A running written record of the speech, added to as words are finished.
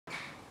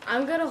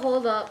I'm gonna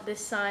hold up this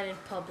sign in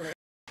public.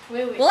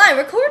 Wait. Well, I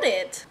record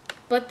it.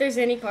 But there's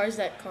any cars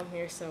that come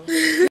here, so.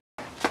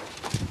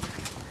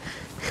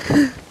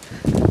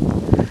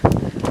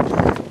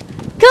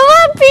 Come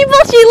on, people!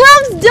 She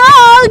loves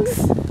dogs!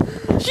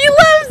 She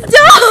loves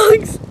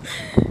dogs!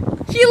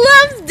 She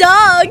loves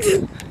dogs!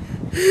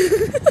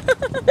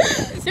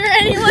 Is there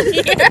anyone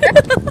here?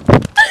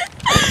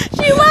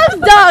 She loves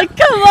dogs,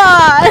 come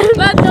on!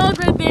 That dog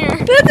right there.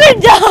 That's her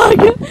dog!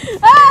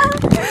 Ah!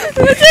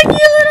 That's a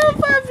cute little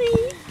puppy!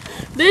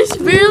 There's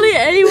barely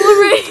anyone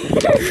right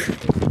here.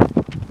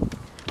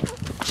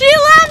 She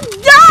loves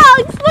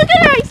dogs! Look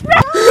at her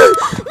expression!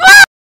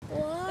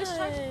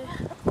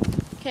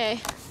 Okay.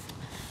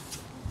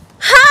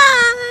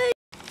 Hi!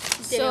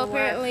 So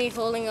apparently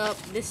holding up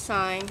this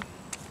sign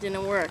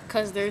didn't work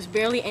because there's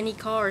barely any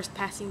cars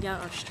passing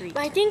down our street.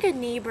 I think a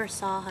neighbor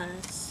saw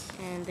us.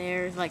 And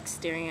they're like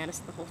staring at us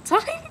the whole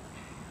time.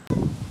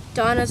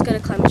 Donna's gonna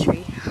climb a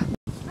tree.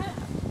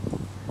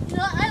 You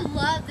know, I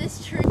love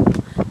this tree.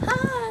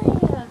 Hi!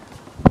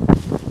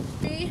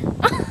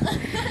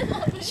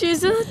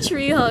 She's a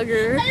tree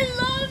hugger. I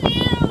love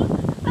you.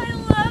 I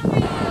love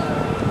you.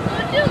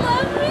 Don't you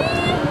love me?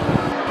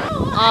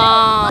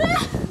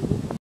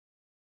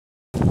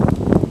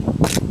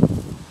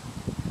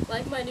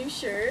 Like my new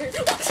shirt.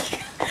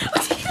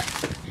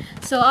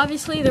 So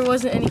obviously there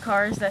wasn't any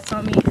cars that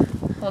saw me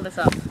hold this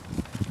up.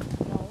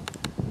 No.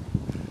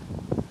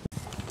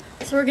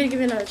 So we're gonna give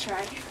it another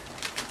try.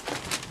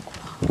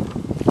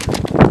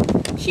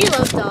 She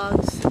loves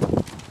dogs.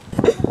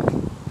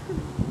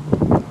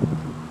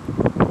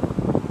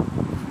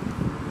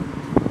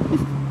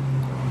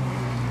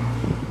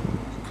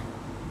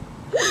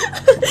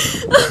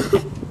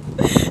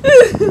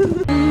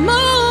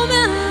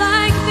 Moment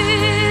like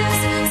this,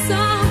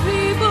 some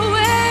people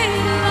wait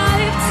a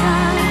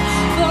lifetime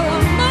for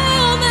a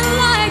moment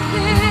like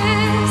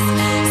this.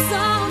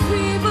 Some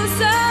people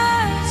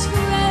search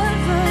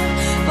forever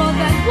for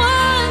that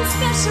one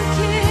special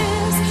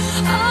kiss.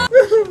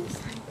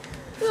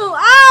 Oh, ow!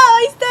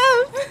 I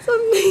stabbed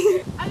something.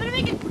 I'm gonna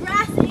make a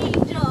grass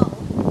angel.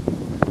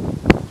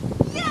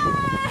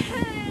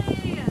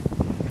 Yay!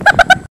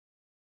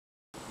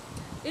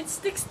 It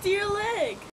sticks to your leg.